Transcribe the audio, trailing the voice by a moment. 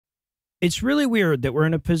It's really weird that we're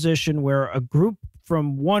in a position where a group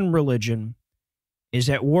from one religion is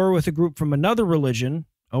at war with a group from another religion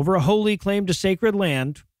over a holy claim to sacred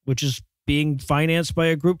land, which is being financed by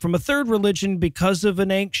a group from a third religion because of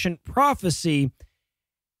an ancient prophecy.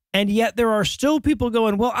 And yet there are still people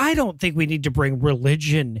going, well, I don't think we need to bring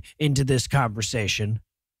religion into this conversation.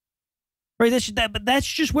 Right? But that's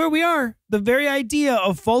just where we are. The very idea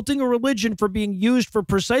of faulting a religion for being used for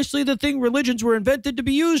precisely the thing religions were invented to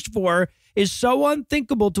be used for is so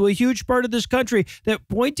unthinkable to a huge part of this country that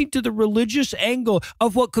pointing to the religious angle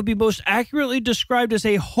of what could be most accurately described as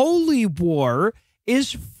a holy war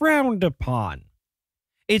is frowned upon.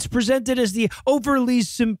 It's presented as the overly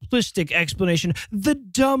simplistic explanation, the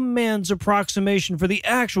dumb man's approximation for the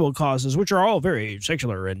actual causes, which are all very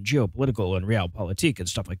secular and geopolitical and realpolitik and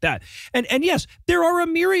stuff like that. And yes, there are a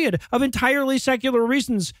myriad of entirely secular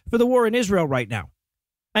reasons for the war in Israel right now.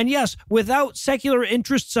 And yes, without secular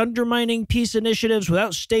interests undermining peace initiatives,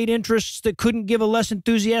 without state interests that couldn't give a less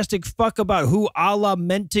enthusiastic fuck about who Allah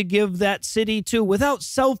meant to give that city to, without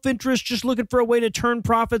self-interest just looking for a way to turn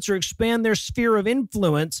profits or expand their sphere of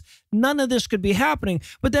influence, none of this could be happening.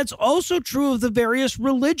 But that's also true of the various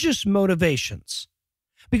religious motivations,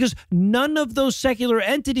 because none of those secular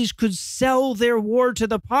entities could sell their war to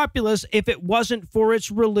the populace if it wasn't for its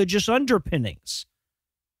religious underpinnings.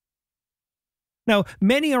 Now,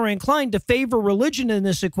 many are inclined to favor religion in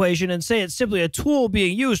this equation and say it's simply a tool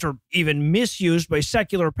being used or even misused by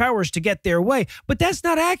secular powers to get their way, but that's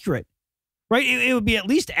not accurate, right? It would be at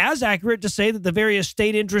least as accurate to say that the various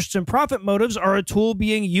state interests and profit motives are a tool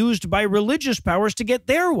being used by religious powers to get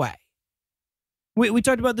their way. We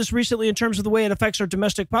talked about this recently in terms of the way it affects our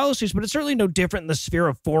domestic policies, but it's certainly no different in the sphere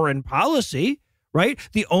of foreign policy. Right?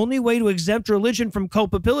 The only way to exempt religion from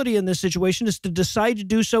culpability in this situation is to decide to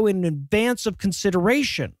do so in advance of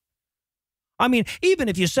consideration. I mean, even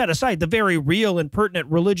if you set aside the very real and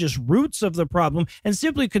pertinent religious roots of the problem and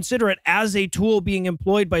simply consider it as a tool being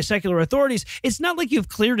employed by secular authorities, it's not like you've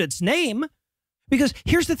cleared its name. Because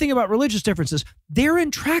here's the thing about religious differences. They're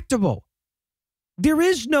intractable. There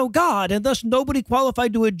is no God, and thus nobody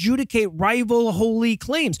qualified to adjudicate rival holy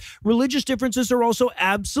claims. Religious differences are also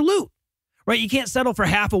absolute. Right? You can't settle for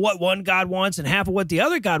half of what one God wants and half of what the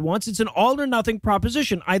other God wants. It's an all or nothing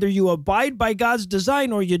proposition. Either you abide by God's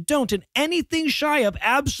design or you don't. And anything shy of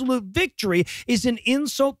absolute victory is an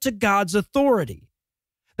insult to God's authority.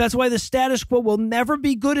 That's why the status quo will never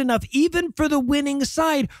be good enough, even for the winning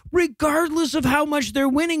side, regardless of how much they're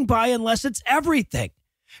winning by, unless it's everything.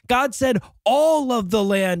 God said all of the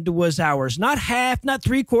land was ours, not half, not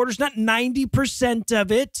 3/4, not 90%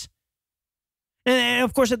 of it. And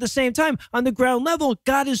of course, at the same time, on the ground level,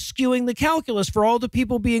 God is skewing the calculus for all the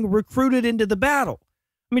people being recruited into the battle.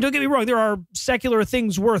 I mean, don't get me wrong. There are secular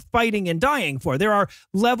things worth fighting and dying for. There are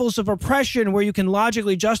levels of oppression where you can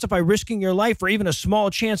logically justify risking your life for even a small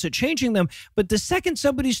chance at changing them. But the second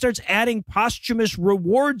somebody starts adding posthumous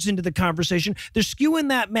rewards into the conversation, they're skewing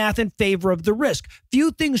that math in favor of the risk. Few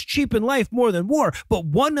things cheapen life more than war, but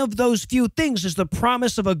one of those few things is the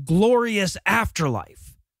promise of a glorious afterlife.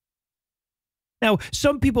 Now,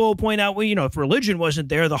 some people will point out, well, you know, if religion wasn't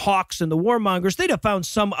there, the hawks and the warmongers, they'd have found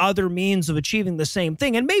some other means of achieving the same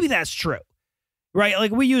thing. And maybe that's true, right?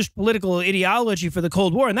 Like we used political ideology for the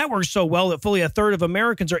Cold War, and that worked so well that fully a third of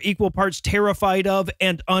Americans are equal parts terrified of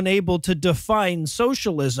and unable to define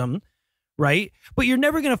socialism, right? But you're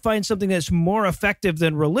never going to find something that's more effective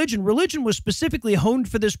than religion. Religion was specifically honed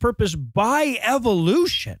for this purpose by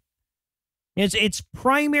evolution. Its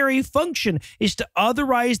primary function is to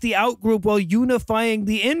otherize the outgroup while unifying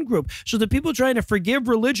the in-group. So the people trying to forgive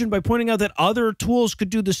religion by pointing out that other tools could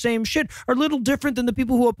do the same shit are little different than the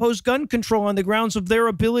people who oppose gun control on the grounds of their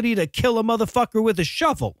ability to kill a motherfucker with a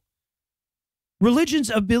shovel. Religion's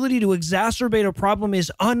ability to exacerbate a problem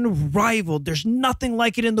is unrivaled. There's nothing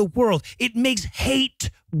like it in the world. It makes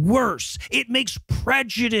hate worse. It makes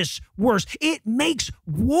prejudice worse. It makes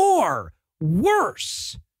war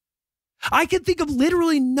worse. I can think of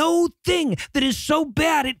literally no thing that is so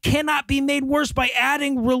bad it cannot be made worse by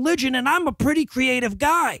adding religion, and I'm a pretty creative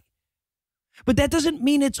guy. But that doesn't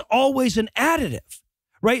mean it's always an additive,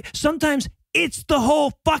 right? Sometimes it's the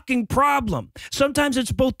whole fucking problem. Sometimes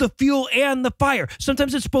it's both the fuel and the fire.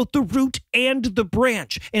 Sometimes it's both the root and the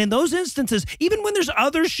branch. And in those instances, even when there's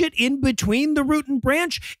other shit in between the root and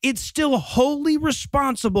branch, it's still wholly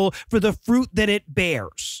responsible for the fruit that it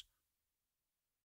bears.